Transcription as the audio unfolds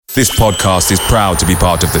This podcast is proud to be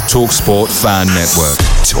part of the TalkSport Fan Network.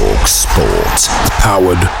 TalkSport.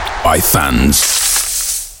 Powered by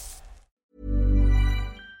fans.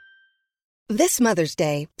 This Mother's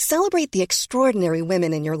Day, celebrate the extraordinary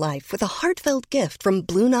women in your life with a heartfelt gift from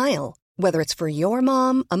Blue Nile. Whether it's for your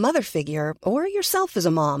mom, a mother figure, or yourself as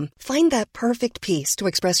a mom, find that perfect piece to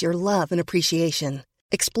express your love and appreciation.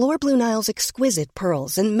 Explore Blue Nile's exquisite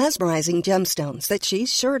pearls and mesmerizing gemstones that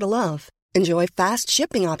she's sure to love. Enjoy fast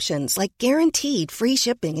shipping options like guaranteed free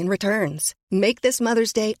shipping and returns. Make this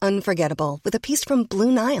Mother's Day unforgettable with a piece from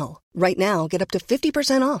Blue Nile. Right now, get up to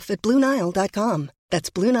 50% off at BlueNile.com. That's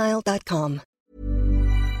BlueNile.com.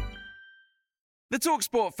 The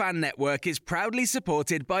TalkSport Fan Network is proudly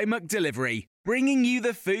supported by McDelivery, bringing you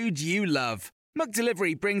the food you love.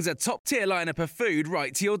 McDelivery brings a top-tier lineup of food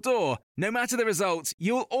right to your door. No matter the result,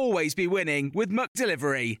 you'll always be winning with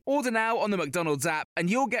McDelivery. Order now on the McDonald's app and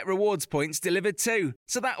you'll get rewards points delivered too.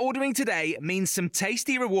 So that ordering today means some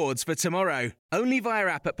tasty rewards for tomorrow. Only via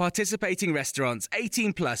app at participating restaurants.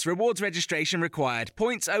 18 plus. Rewards registration required.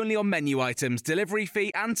 Points only on menu items. Delivery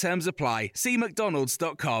fee and terms apply. See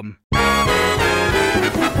mcdonalds.com.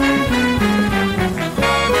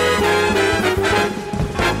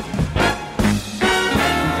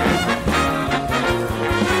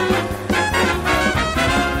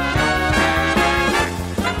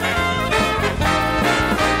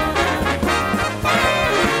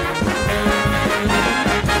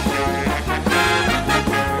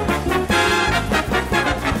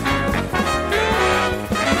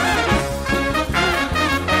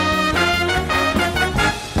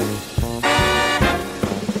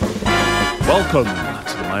 Welcome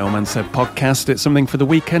to the My Old Man Said podcast. It's something for the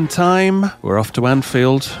weekend time. We're off to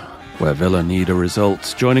Anfield, where Villa need a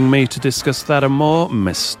result. Joining me to discuss that and more,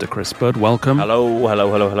 Mr. Chris Budd. Welcome.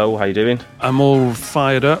 Hello. How you doing? I'm all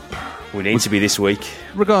fired up. We need to be this week.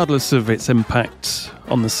 Regardless of its impact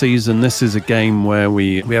on the season, this is a game where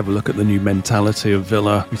we have a look at the new mentality of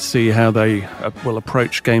Villa. We see how they will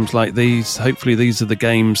approach games like these. Hopefully these are the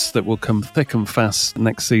games that will come thick and fast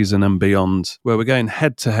next season and beyond, where we're going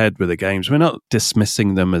head-to-head with the games. We're not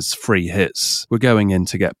dismissing them as free hits. We're going in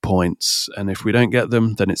to get points, and if we don't get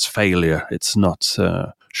them, then it's failure. It's not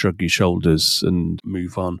shrug your shoulders and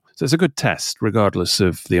move on. So it's a good test, regardless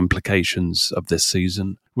of the implications of this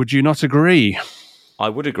season. Would you not agree? I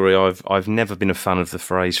would agree. I've never been a fan of the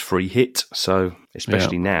phrase free hit, so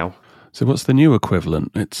especially now. So what's the new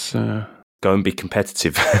equivalent? It's go and be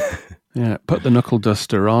competitive. Yeah, put the knuckle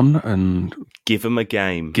duster on and give them a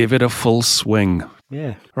game. Give it a full swing.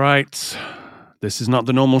 Yeah. Right. This is not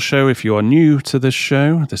the normal show. If you are new to this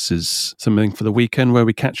show, this is something for the weekend where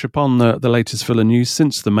we catch up on the latest Villa news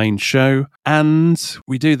since the main show. And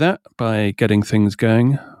we do that by getting things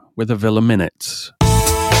going with a Villa Minute.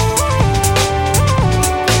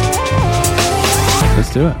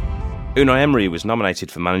 Let's do it. Unai Emery was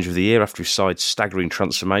nominated for Manager of the Year after his side's staggering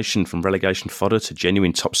transformation from relegation fodder to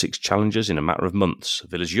genuine top six challengers in a matter of months.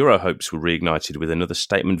 Villa's Euro hopes were reignited with another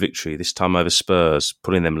statement victory, this time over Spurs,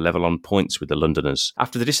 putting them level on points with the Londoners.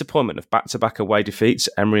 After the disappointment of back-to-back away defeats,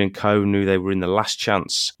 Emery and co knew they were in the last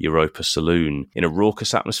chance Europa saloon. In a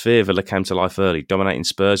raucous atmosphere, Villa came to life early, dominating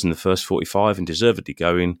Spurs in the first 45 and deservedly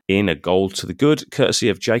going in a goal to the good, courtesy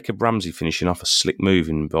of Jacob Ramsey finishing off a slick move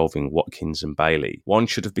involving Watkins and Bailey. One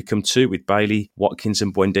should have become two, with Bailey, Watkins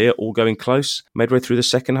and Buendia all going close. Midway through the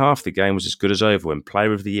second half, the game was as good as over when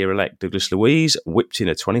Player of the Year-elect Douglas Luiz whipped in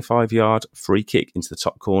a 25-yard free kick into the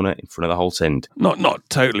top corner in front of the Holte end. Not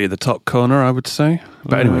totally the top corner, I would say.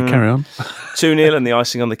 But anyway, carry on. 2-0 and the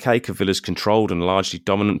icing on the cake of Villa's controlled and largely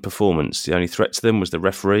dominant performance. The only threat to them was the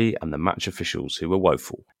referee and the match officials, who were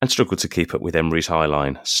woeful and struggled to keep up with Emery's high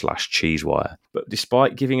line /cheese wire. But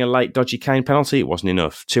despite giving a late dodgy Kane penalty, it wasn't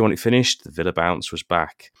enough. 2-1 it finished, the Villa bounce was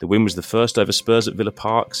back. The win was the first over Spurs at Villa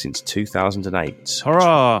Park since 2008.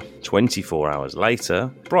 Hurrah! 24 hours later,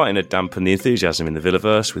 Brighton had dampened the enthusiasm in the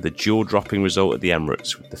Villaverse with a jaw-dropping result at the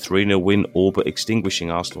Emirates, with the 3-0 win all but extinguishing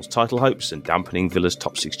Arsenal's title hopes and dampening Villa's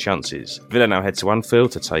top six chances. Villa now head to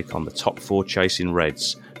Anfield to take on the top four chasing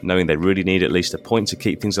Reds, knowing they really need at least a point to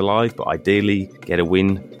keep things alive, but ideally get a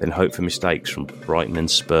win, then hope for mistakes from Brighton and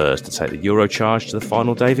Spurs to take the Euro charge to the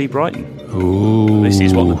final day v Brighton. Ooh. This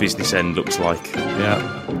is what the business end looks like.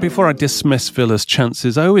 Yeah. Before I dismiss Villa's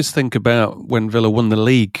chances, I always think about when Villa won the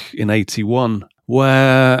league in 81,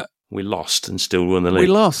 where we lost and still won the league. We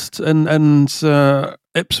lost, and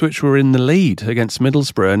Ipswich were in the lead against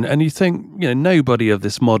Middlesbrough, and you think, nobody of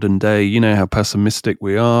this modern day, you know how pessimistic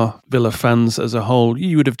we are, Villa fans as a whole,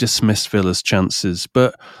 you would have dismissed Villa's chances,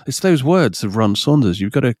 but it's those words of Ron Saunders.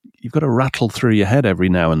 You've got to rattle through your head every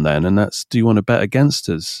now and then, and that's, do you want to bet against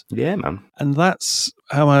us? Yeah, man. And that's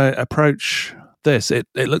how I approach this. It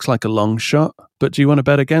looks like a long shot, but do you want to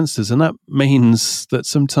bet against us? And that means that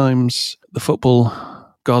sometimes the football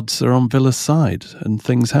gods are on Villa's side and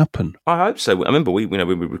things happen. I hope so. I remember when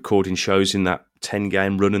we were recording shows in that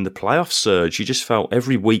 10-game run and the playoff surge, you just felt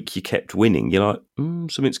every week you kept winning. You're like,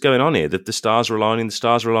 something's going on here. The stars are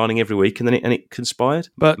aligning every week, and then it conspired.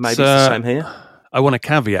 But maybe it's the same here. I want to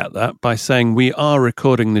caveat that by saying we are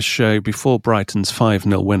recording this show before Brighton's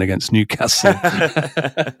 5-0 win against Newcastle.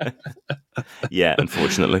 Yeah,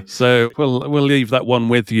 unfortunately. So we'll leave that one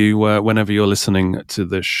with you whenever you're listening to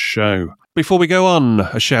the show. Before we go on,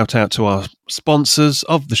 a shout out to our sponsors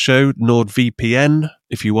of the show, NordVPN.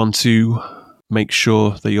 If you want to make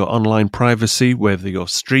sure that your online privacy, whether you're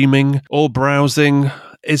streaming or browsing,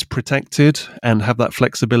 is protected and have that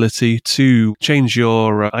flexibility to change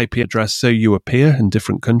your IP address so you appear in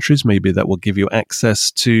different countries. Maybe that will give you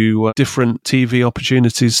access to different TV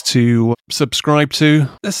opportunities to subscribe to.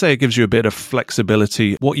 Let's say it gives you a bit of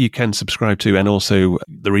flexibility, what you can subscribe to. And also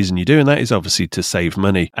the reason you're doing that is obviously to save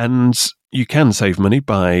money. And you can save money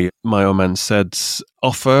by My Old Man Said's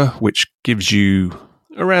offer, which gives you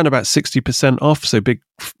around about 60% off, so big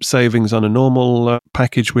savings on a normal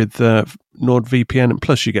package with NordVPN, and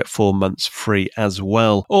plus you get 4 months free as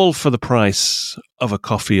well, all for the price of a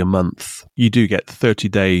coffee a month. You do get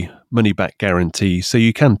 30-day money-back guarantee, so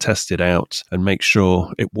you can test it out and make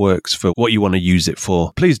sure it works for what you want to use it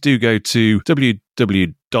for. Please do go to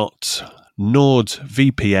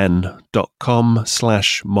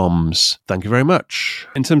www.nordvpn.com/moms. Thank you very much.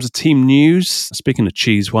 In terms of team news, speaking of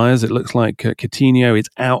cheese wires, it looks like Coutinho is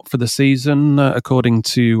out for the season, according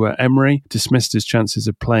to Emery. Dismissed his chances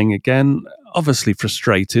of playing again. Obviously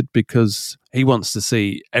frustrated because he wants to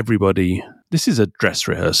see everybody. This is a dress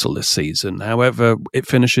rehearsal this season. However it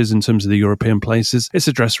finishes in terms of the European places, it's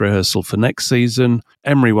a dress rehearsal for next season.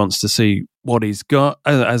 Emery wants to see what he's got.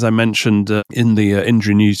 As I mentioned in the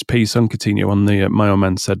injury news piece on Coutinho on the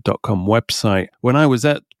myoldmansaid.com website, when I was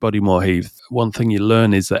at Bodymore Heath, one thing you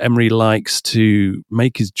learn is that Emery likes to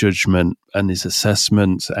make his judgment and his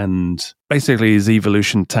assessment and basically his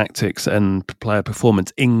evolution tactics and player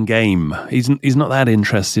performance in-game. He's not that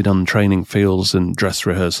interested on training fields and dress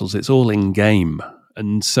rehearsals. It's all in-game.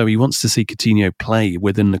 And so he wants to see Coutinho play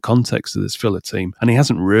within the context of this Villa team. And he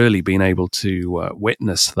hasn't really been able to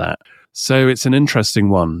witness that. So it's an interesting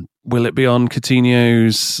one. Will it be on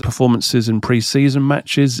Coutinho's performances in pre-season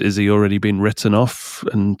matches? Is he already been written off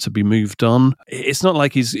and to be moved on? It's not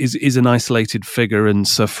like he's an isolated figure and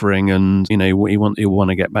suffering, and he'll want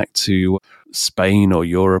to get back to Spain or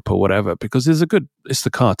Europe or whatever, because it's the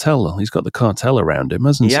cartel. He's got the cartel around him,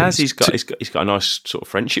 hasn't he? He has. He's got a nice sort of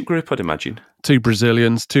friendship group, I'd imagine. 2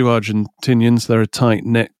 Brazilians, 2 Argentinians. They're a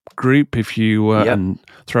tight-knit group. If you and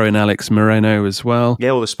throw in Alex Moreno as well.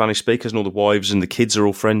 Yeah, all the Spanish speakers and all the wives and the kids are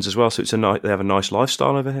all friends as well. So they have a nice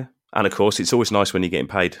lifestyle over here. And of course, it's always nice when you're getting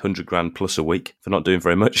paid 100 grand plus a week for not doing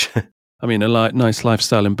very much. I mean, nice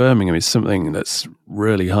lifestyle in Birmingham is something that's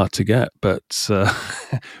really hard to get. But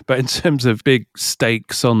in terms of big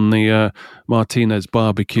steaks on the Martinez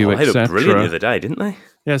barbecue, etc. They looked brilliant the other day, didn't they?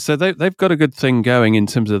 Yeah, so they've got a good thing going in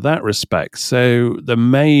terms of that respect. So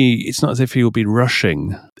it's not as if he'll be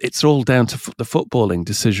rushing. It's all down to the footballing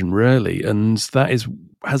decision, really. And that is,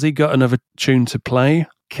 has he got another tune to play?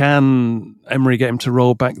 Can Emery get him to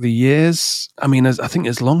roll back the years? I mean, I think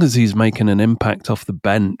as long as he's making an impact off the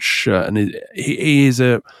bench, and he is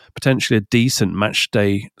potentially a decent match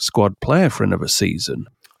day squad player for another season.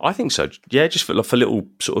 I think so. Yeah, just for little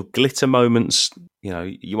sort of glitter moments.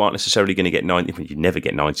 You aren't necessarily going to get 90. You never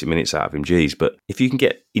get 90 minutes out of him, but if you can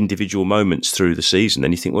get individual moments through the season,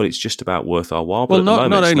 then you think, well, it's just about worth our while. But well,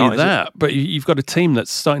 not only that, but you've got a team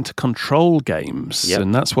that's starting to control games,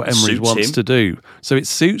 and that's what Emery wants to do. So it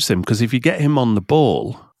suits him, because if you get him on the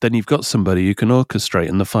ball, then you've got somebody you can orchestrate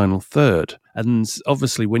in the final third. And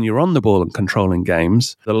obviously, when you're on the ball and controlling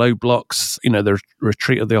games, the low blocks, the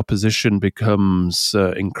retreat of the opposition becomes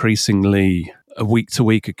increasingly a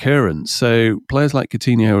week-to-week occurrence. So players like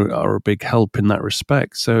Coutinho are a big help in that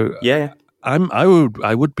respect. So yeah.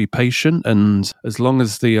 I would be patient, and as long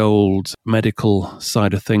as the old medical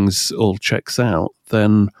side of things all checks out,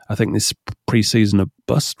 then I think this pre-season a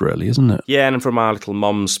bust, really, isn't it? Yeah, and from our little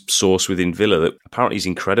mom's source within Villa, that apparently he's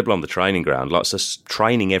incredible on the training ground. Like, so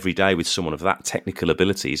training every day with someone of that technical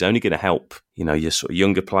ability is only going to help, your sort of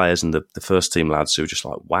younger players and the first team lads who are just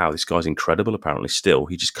like, wow, this guy's incredible. Apparently, still,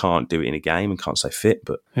 he just can't do it in a game and can't stay fit.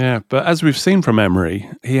 But as we've seen from Emery,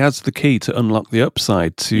 he has the key to unlock the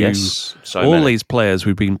upside to these players.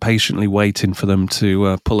 We've been patiently waiting for them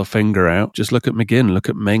to pull a finger out. Just look at McGinn, look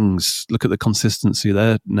at Mings, look at the consistency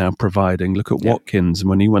they're now providing. Look at Watkins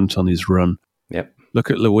when he went on his run. Yep. Look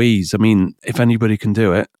at Luiz. I mean, if anybody can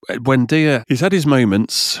do it. Buendia, he's had his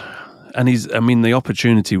moments, and the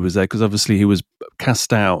opportunity was there because obviously he was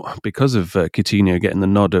cast out because of Coutinho getting the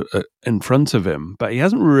nod in front of him, but he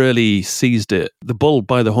hasn't really seized the bull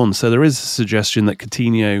by the horn. So there is a suggestion that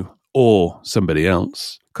Coutinho or somebody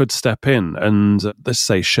else could step in and, let's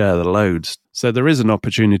say, share the loads. So there is an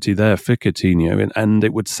opportunity there for Coutinho, and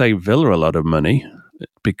it would save Villa a lot of money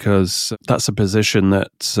because that's a position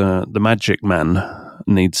that the Magic Man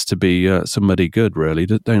needs to be somebody good, really,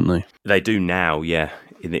 don't they? They do now, yeah.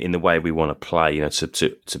 In the way we want to play,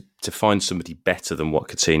 to find somebody better than what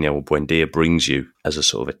Coutinho or Buendia brings you as a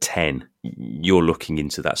sort of a 10, you're looking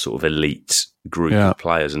into that sort of elite group of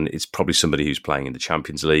players, and it's probably somebody who's playing in the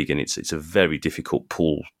Champions League, and it's a very difficult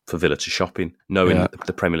pool for Villa to shop in, knowing that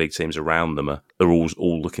the Premier League teams around them are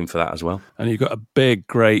all looking for that as well. And you've got a big,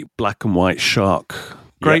 great black and white shark.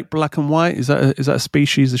 Great black and white, is that a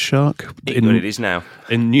species of shark? It is now.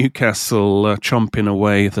 In Newcastle, chomping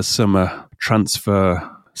away the summer transfer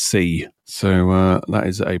sea. So that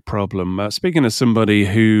is a problem. Speaking of somebody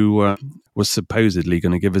who was supposedly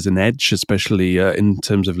going to give us an edge, especially in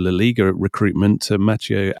terms of La Liga recruitment,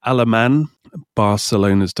 Mathieu Alemán,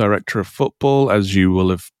 Barcelona's director of football, as you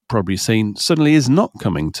will have probably seen, suddenly is not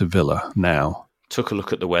coming to Villa now. Took a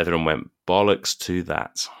look at the weather and went, bollocks to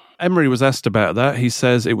that. Emery was asked about that. He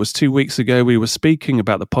says, it was 2 weeks ago we were speaking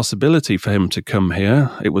about the possibility for him to come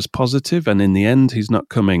here. It was positive, and in the end, he's not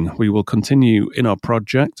coming. We will continue in our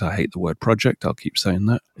project. I hate the word project. I'll keep saying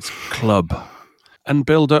that. It's club. And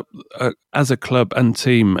build up as a club and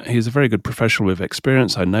team. He's a very good professional with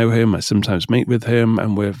experience. I know him. I sometimes meet with him,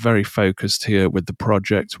 and we're very focused here with the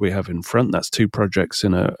project we have in front. That's 2 projects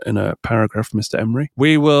in a paragraph, Mr. Emery.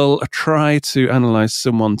 We will try to analyse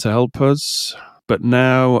someone to help us. But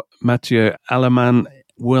now Mathieu Alemán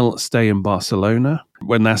will stay in Barcelona.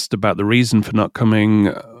 When asked about the reason for not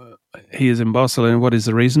coming, he is in Barcelona. What is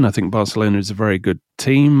the reason? I think Barcelona is a very good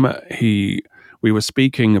team. We were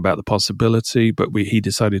speaking about the possibility, but he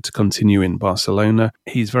decided to continue in Barcelona.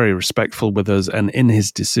 He's very respectful with us, and in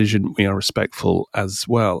his decision, we are respectful as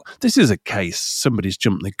well. This is a case. Somebody's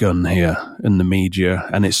jumped the gun here in the media,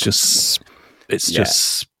 and it's just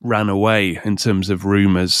ran away in terms of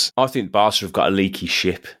rumours. I think Barca have got a leaky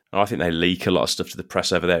ship, and I think they leak a lot of stuff to the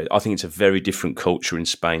press over there. I think it's a very different culture in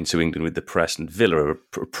Spain to England with the press, and Villa are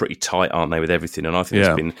pretty tight, aren't they, with everything? And I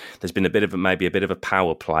think there's been a bit of a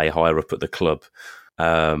power play higher up at the club.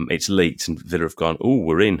 It's leaked, and Villa have gone, "Oh,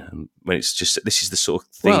 we're in." And when it's just this is the sort of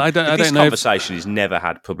thing. Well, I don't this know. Conversation is never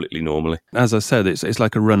had publicly normally. As I said, it's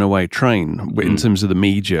like a runaway train in terms of the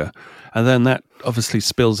media, and then that obviously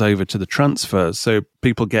spills over to the transfers. So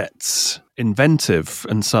people get inventive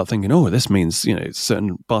and start thinking, "Oh, this means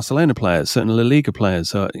certain Barcelona players, certain La Liga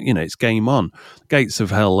players are it's game on." Gates of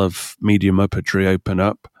hell of media muppetry open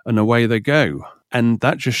up, and away they go. And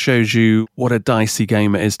that just shows you what a dicey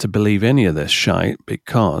game it is to believe any of this shite,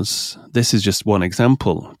 because this is just one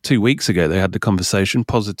example. 2 weeks ago, they had the conversation,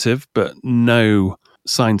 positive, but no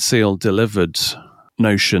signed, sealed, delivered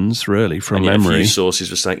notions, really, from Emery. A few sources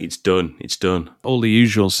were saying, it's done. All the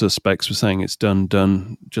usual suspects were saying it's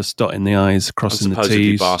done, just dotting the I's, crossing the T's.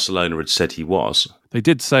 Supposedly Barcelona had said he was. They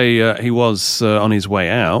did say he was on his way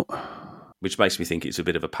out. Which makes me think it's a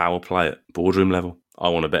bit of a power play at boardroom level. I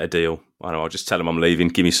want a better deal. I know, I'll just tell them I'm leaving.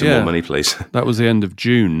 Give me some more money, please. That was the end of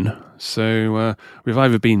June. So we've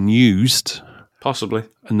either been used... Possibly.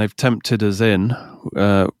 And they've tempted us in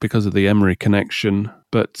because of the Emery connection.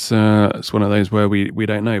 But it's one of those where we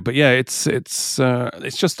don't know. But yeah, it's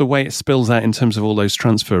just the way it spills out in terms of all those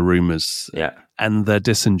transfer rumours. Yeah. And they're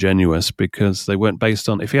disingenuous because they weren't based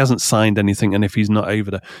on if he hasn't signed anything and if he's not over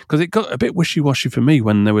there. Because it got a bit wishy-washy for me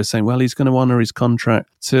when they were saying, well, he's going to honour his contract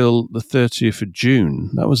till the 30th of June.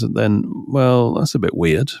 That wasn't then, well, that's a bit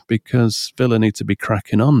weird because Villa need to be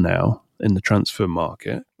cracking on now in the transfer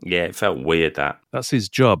market. Yeah, it felt weird that. That's his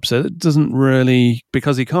job. So it doesn't really,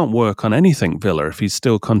 because he can't work on anything, Villa, if he's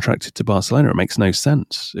still contracted to Barcelona. It makes no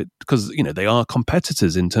sense. Because, they are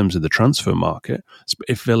competitors in terms of the transfer market.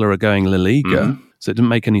 If Villa are going La Liga, so it didn't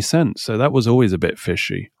make any sense. So that was always a bit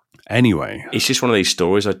fishy. Anyway, it's just one of these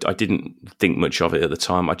stories. I didn't think much of it at the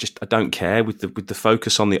time. I don't care with the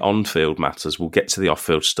focus on the on-field matters. We'll get to the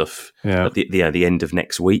off-field stuff at the end of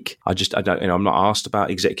next week. I don't. I'm not asked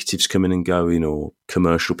about executives coming and going or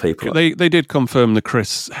commercial people. They did confirm the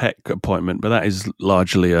Chris Heck appointment, but that is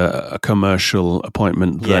largely a commercial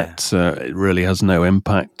appointment that it really has no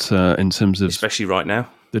impact in terms of, especially right now,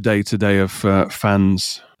 the day-to-day of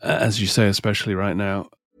fans, as you say, especially right now.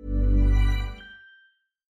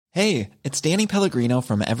 Hey, it's Danny Pellegrino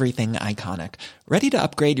from Everything Iconic. Ready to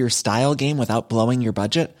upgrade your style game without blowing your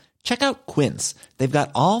budget? Check out Quince. They've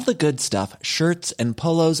got all the good stuff, shirts and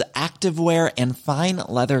polos, activewear, and fine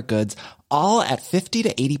leather goods, all at 50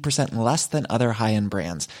 to 80% less than other high-end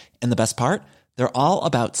brands. And the best part? They're all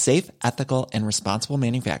about safe, ethical, and responsible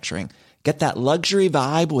manufacturing. Get that luxury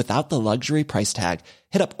vibe without the luxury price tag.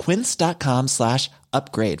 Hit up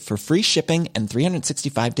quince.com/upgrade for free shipping and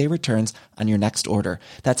 365-day returns on your next order.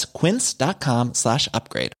 That's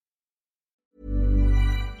quince.com/upgrade.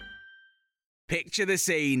 Picture the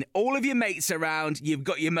scene. All of your mates around, you've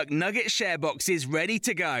got your McNugget share boxes ready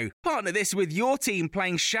to go. Partner this with your team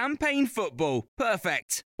playing champagne football.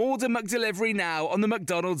 Perfect. Order McDelivery now on the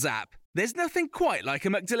McDonald's app. There's nothing quite like a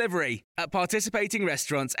McDelivery. At participating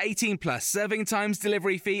restaurants, 18 plus, serving times,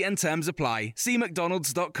 delivery fee and terms apply. See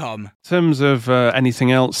mcdonalds.com. In terms of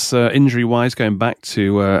anything else injury-wise, going back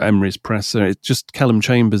to Emery's presser, it's just Callum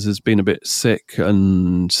Chambers has been a bit sick,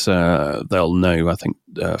 and they'll know, I think,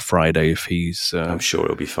 Friday if he's... I'm sure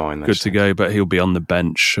he'll be fine. Good to go, but he'll be on the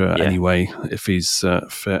bench anyway if he's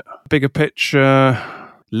fit. Bigger picture,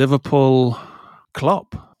 Liverpool,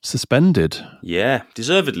 Klopp suspended. Yeah,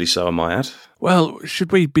 deservedly so, I might add. Well,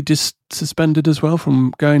 should we be suspended as well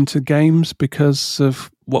from going to games because of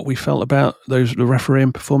what we felt about the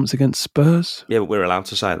refereeing performance against Spurs? Yeah, but we're allowed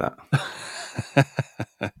to say that.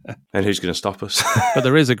 And who's going to stop us? But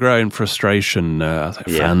there is a growing frustration, I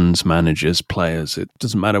think, fans, managers, players. It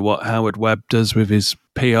doesn't matter what Howard Webb does with his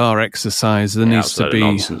PR exercise. There needs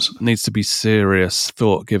to be serious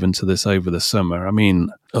thought given to this over the summer. I mean,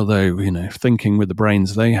 although, thinking with the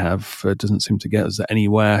brains they have doesn't seem to get us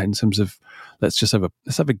anywhere in terms of let's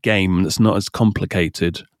have a game that's not as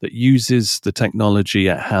complicated, that uses the technology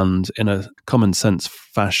at hand in a common sense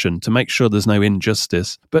fashion to make sure there's no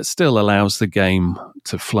injustice, but still allows the game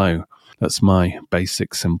to flow. That's my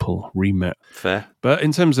basic, simple remit. Fair. But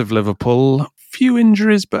in terms of Liverpool, few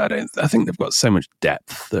injuries, but I think they've got so much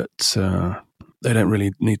depth that they don't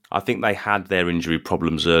really need. I think they had their injury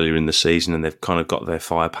problems earlier in the season, and they've kind of got their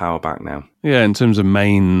firepower back now. Yeah, in terms of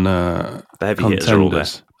main the heavy hitters are all there.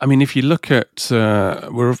 I mean, if you look at,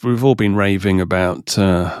 we've all been raving about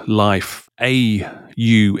life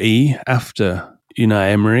AUE after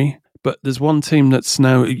Unai Emery, but there's one team that's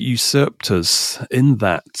now usurped us in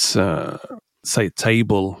that,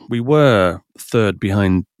 table. We were third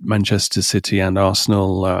behind Manchester City and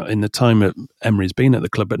Arsenal in the time that Emery's been at the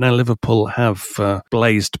club, but now Liverpool have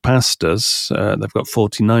blazed past us. They've got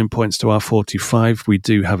 49 points to our 45. We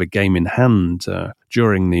do have a game in hand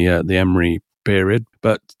during the Emery period,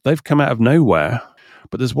 but they've come out of nowhere.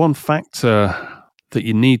 But there's one factor that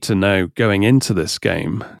you need to know going into this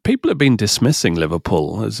game. People have been dismissing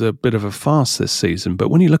Liverpool as a bit of a farce this season, but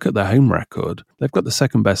when you look at their home record, they've got the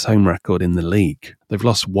second best home record in the league. They've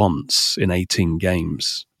lost once in 18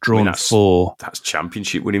 games, drawn 4. That's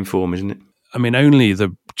championship winning form, isn't it? I mean, only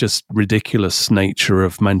the just ridiculous nature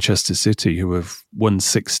of Manchester City, who have won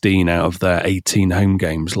 16 out of their 18 home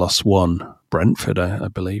games, lost 1. Brentford, I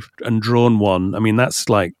believe, and drawn 1. I mean, that's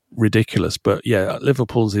like ridiculous. But yeah,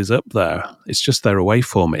 Liverpool's is up there. It's just their away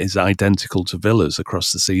form is identical to Villa's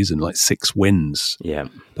across the season, like 6 wins. Yeah.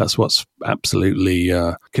 That's what's absolutely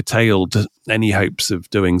curtailed any hopes of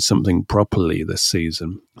doing something properly this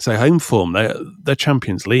season. So home form, they're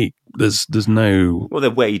Champions League. There's no... Well, they're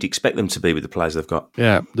where you'd expect them to be with the players they've got.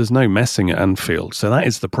 Yeah, there's no messing at Anfield. So that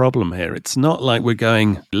is the problem here. It's not like we're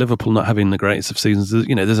going, Liverpool not having the greatest of seasons.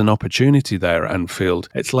 There's an opportunity there at Anfield.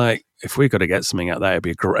 It's like, if we've got to get something out there,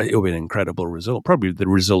 it'll be an incredible result. Probably the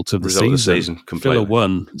result of the season. Completely. Villa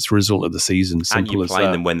won. It's the result of the season. Simple and you're as playing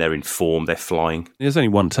that. them when they're in form. They're flying. There's only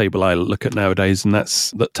one table I look at nowadays, and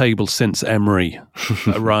that's the table since Emery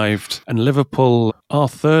arrived. And Liverpool are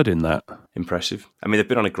third in that. Impressive. I mean, they've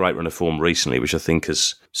been on a great run of form recently, which I think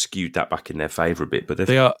has skewed that back in their favour a bit. But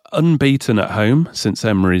they are unbeaten at home since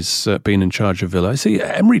Emery's been in charge of Villa. See,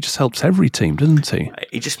 Emery just helps every team, doesn't he?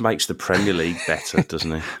 He just makes the Premier League better,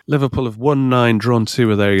 doesn't he? Liverpool have won 9, drawn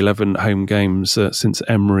 2 of their 11 home games since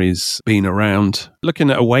Emery's been around.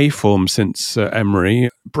 Looking at away form since Emery,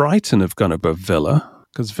 Brighton have gone above Villa.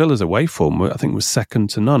 Because Villa's away form, I think, was second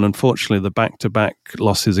to none. Unfortunately, the back-to-back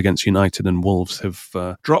losses against United and Wolves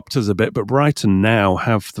have dropped us a bit, but Brighton now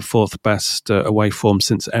have the 4th best away form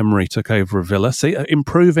since Emery took over Villa. See,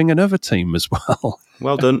 improving another team as well.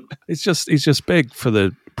 Well done. It's just big for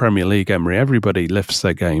the Premier League, Emery. Everybody lifts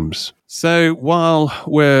their games. So while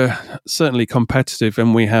we're certainly competitive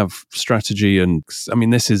and we have strategy, and I mean,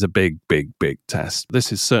 this is a big test.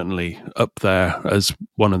 This is certainly up there as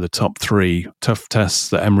one of the top 3 tough tests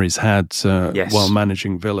that Emery's had while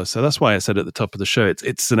managing Villa. So that's why I said at the top of the show,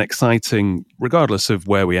 it's an exciting, regardless of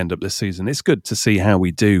where we end up this season, it's good to see how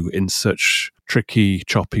we do in such tricky,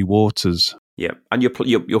 choppy waters. Yeah, and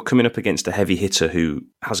you're coming up against a heavy hitter who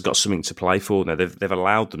has got something to play for. Now they've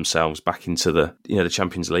allowed themselves back into the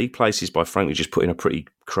Champions League places by frankly just putting a pretty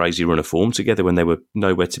crazy run of form together when they were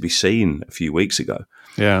nowhere to be seen a few weeks ago.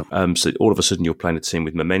 Yeah. So all of a sudden you're playing a team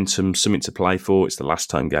with momentum, something to play for. It's the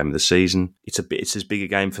last home game of the season. It's as big a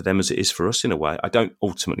game for them as it is for us in a way. I don't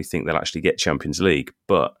ultimately think they'll actually get Champions League,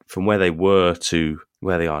 but from where they were to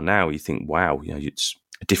where they are now, you think, wow, it's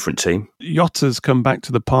a different team. Jota's come back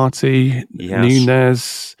to the party. Yes.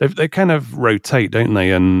 Nunes. They kind of rotate, don't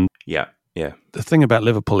they? And yeah. The thing about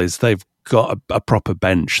Liverpool is they've got a proper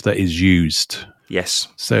bench that is used. Yes.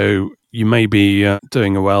 So you may be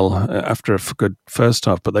doing well after a good first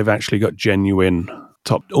half, but they've actually got genuine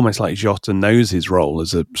top, almost like Jota knows his role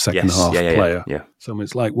as a second half player. Yeah. So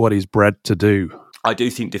it's like what he's bred to do. I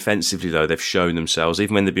do think defensively, though, they've shown themselves,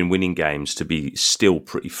 even when they've been winning games, to be still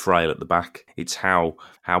pretty frail at the back. It's how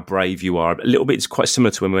brave you are. A little bit, it's quite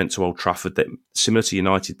similar to when we went to Old Trafford. Similar to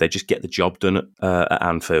United, they just get the job done at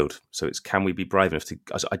Anfield. So it's, can we be brave enough to...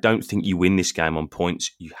 I don't think you win this game on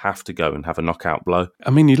points. You have to go and have a knockout blow.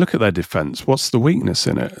 I mean, you look at their defence. What's the weakness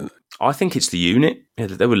in it? I think it's the unit. Yeah,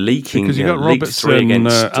 they were leaking. Because you got Robertson and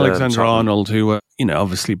Alexander-Arnold, who are,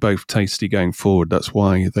 obviously both tasty going forward. That's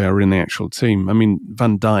why they are in the actual team. I mean,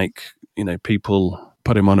 Van Dijk, people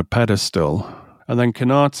put him on a pedestal. And then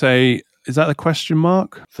Konate, is that the question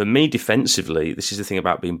mark? For me, defensively, this is the thing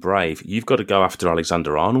about being brave. You've got to go after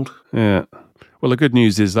Alexander-Arnold. Yeah. Well, the good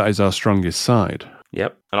news is that is our strongest side.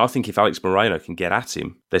 Yep. And I think if Alex Moreno can get at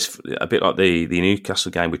him, there's a bit like the Newcastle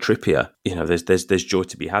game with Trippier, there's joy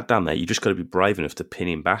to be had down there. You just got to be brave enough to pin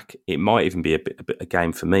him back. It might even be a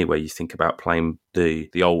game for me where you think about playing the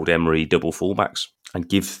old Emery double fullbacks and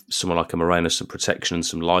give someone like a Moreno some protection and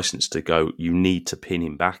some license to go, you need to pin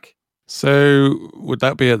him back. So would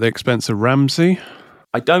that be at the expense of Ramsey?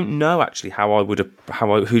 I don't know actually who'd be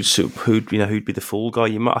the fall guy.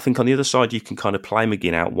 I think on the other side you can kind of play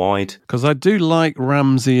McGinn out wide, because I do like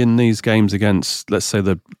Ramsey in these games against, let's say,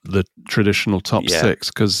 the traditional top six,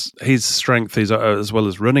 because his strength is as well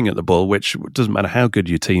as running at the ball, which doesn't matter how good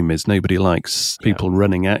your team is. Nobody likes people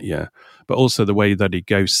running at you, but also the way that he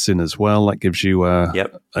ghosts in as well, that gives you an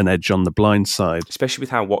edge on the blind side, especially with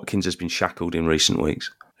how Watkins has been shackled in recent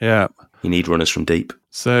weeks. Yeah. You need runners from deep.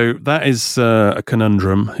 So that is a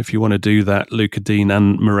conundrum. If you want to do that, Luca Dean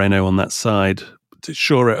and Moreno on that side, to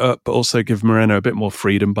shore it up, but also give Moreno a bit more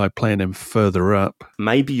freedom by playing him further up.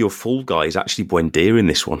 Maybe your full guy is actually Buendia in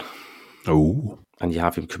this one. Oh. And you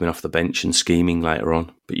have him coming off the bench and scheming later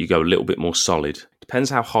on, but you go a little bit more solid. Depends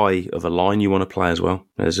how high of a line you want to play as well.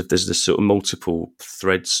 There's this sort of multiple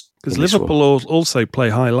threads. Because Liverpool also play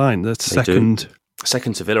high line. That's second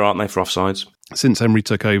to Villa, aren't they, for offsides? Since Emery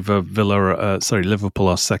took over, Liverpool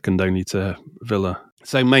are second only to Villa.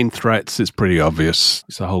 So main threats, it's pretty obvious.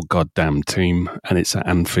 It's a whole goddamn team, and it's at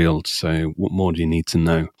Anfield, so what more do you need to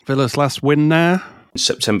know? Villa's last win now? In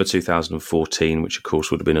September 2014, which of course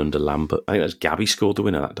would have been under Lambert. I think that's Gabby scored the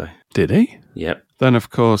winner that day. Did he? Yep. Then, of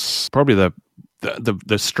course, probably the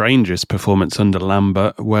strangest performance under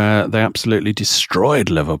Lambert, where they absolutely destroyed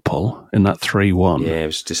Liverpool in that 3-1. Yeah, it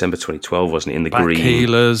was December 2012, wasn't it? In the green.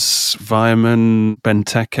 Healers, Weierman,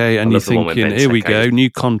 Benteke, and you're thinking, here we go, new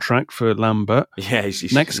contract for Lambert. Yeah.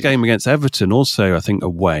 Next game against Everton, also, I think,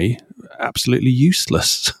 away, absolutely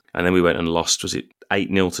useless. And then we went and lost, was it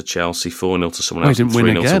 8-0 to Chelsea, 4-0 to someone else, didn't win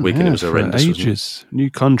 3-0 again, to Wigan. It was horrendous, ages. New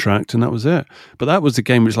contract, and that was it. But that was the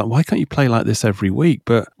game where it's like, why can't you play like this every week?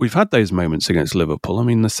 But we've had those moments against Liverpool. I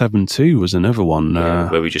mean, the 7-2 was another one.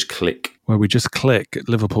 Where we just click.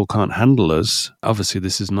 Liverpool can't handle us. Obviously,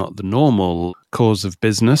 this is not the normal cause of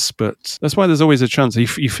business, but that's why there's always a chance. You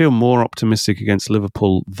feel more optimistic against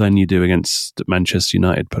Liverpool than you do against Manchester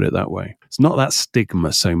United, put it that way. It's not that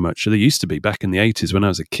stigma so much. There used to be back in the 80s when I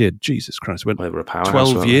was a kid. Jesus Christ, went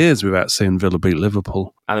 12 years without seeing Villa beat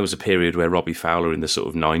Liverpool. And there was a period where Robbie Fowler in the sort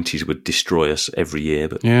of 90s would destroy us every year.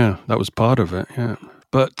 But yeah, that was part of it, yeah.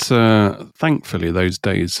 But thankfully, those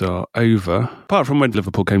days are over. Apart from when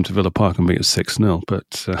Liverpool came to Villa Park and beat us 6-0.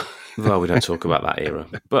 But well, we don't talk about that era.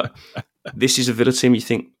 But this is a Villa team. You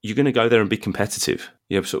think you're going to go there and be competitive.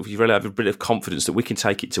 You really have a bit of confidence that we can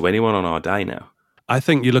take it to anyone on our day now. I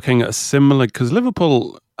think you're looking at a similar, because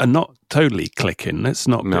Liverpool are not totally clicking. Let's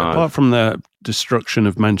not go. Apart from the destruction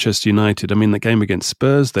of Manchester United, I mean, the game against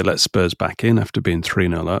Spurs, they let Spurs back in after being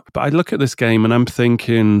 3-0 up. But I look at this game and I'm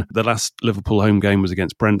thinking the last Liverpool home game was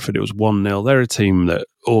against Brentford. It was 1-0. They're a team that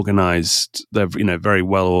organised. They're very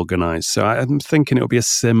well organised. So I'm thinking it'll be a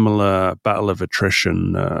similar battle of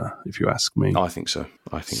attrition, if you ask me. I think so.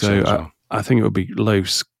 I think so as well. I think it will be low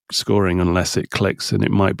scoring unless it clicks, and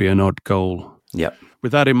it might be an odd goal. Yep.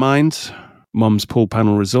 With that in mind, Mum's pool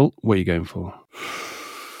panel result. What are you going for?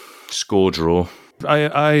 Score draw.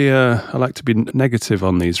 I like to be negative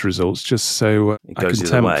on these results just so I can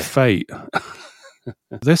tempt fate.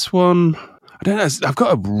 This one, I don't know. I've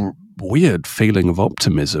got a weird feeling of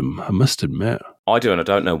optimism, I must admit. I do, and I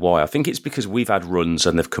don't know why. I think it's because we've had runs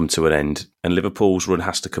and they've come to an end, and Liverpool's run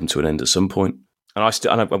has to come to an end at some point. And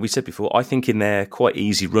I know we said before, I think in their quite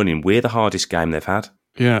easy running, we're the hardest game they've had.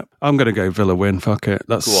 Yeah, I'm going to go Villa win. Fuck it.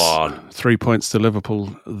 That's Go on. 3 points to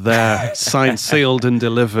Liverpool there. Signed, sealed and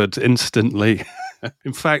delivered instantly.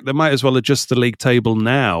 In fact, they might as well adjust the league table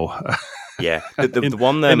now. Yeah, the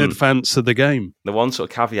one in advance of the game. The one sort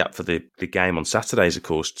of caveat for the game on Saturday is, of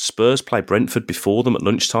course, Spurs play Brentford before them at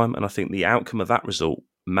lunchtime, and I think the outcome of that result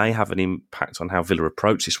may have an impact on how Villa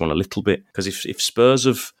approach this one a little bit. Because if Spurs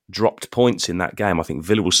have dropped points in that game, I think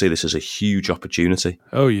Villa will see this as a huge opportunity.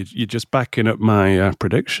 Oh, you're just backing up my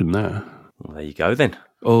prediction there. Well, there you go then.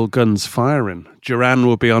 All guns firing. Duran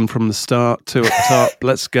will be on from the start, 2 up top.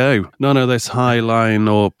 Let's go. None of this high line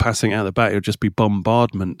or passing out the back. It'll just be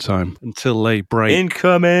bombardment time until they break.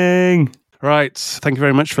 Incoming! Right. Thank you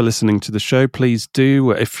very much for listening to the show. Please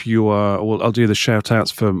do, if you are, well, I'll do the shout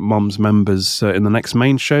outs for Mom's members in the next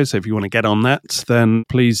main show. So if you want to get on that, then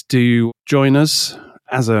please do join us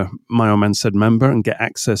as a My Old Man Said member and get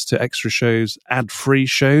access to extra shows, ad-free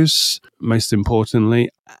shows, most importantly,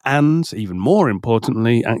 and even more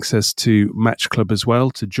importantly, access to Match Club as well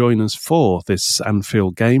to join us for this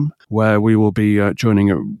Anfield game, where we will be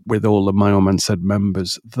joining with all the My Old Man Said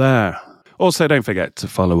members there. Also, don't forget to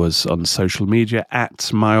follow us on social media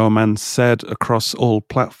at My Old Man Said across all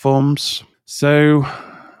platforms. So,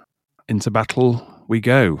 into battle we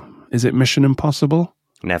go. Is it Mission Impossible?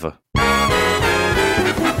 Never.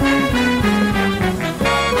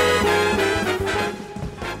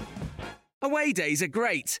 Away days are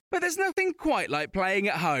great, but there's nothing quite like playing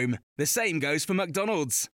at home. The same goes for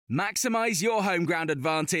McDonald's. Maximise your home ground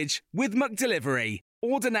advantage with McDelivery.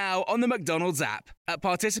 Order now on the McDonald's app. At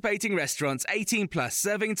participating restaurants, 18 plus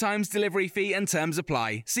serving times, delivery fee and terms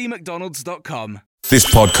apply. See mcdonalds.com.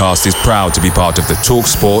 This podcast is proud to be part of the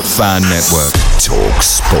TalkSport Fan Network.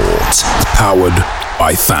 TalkSport. Powered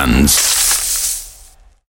by fans.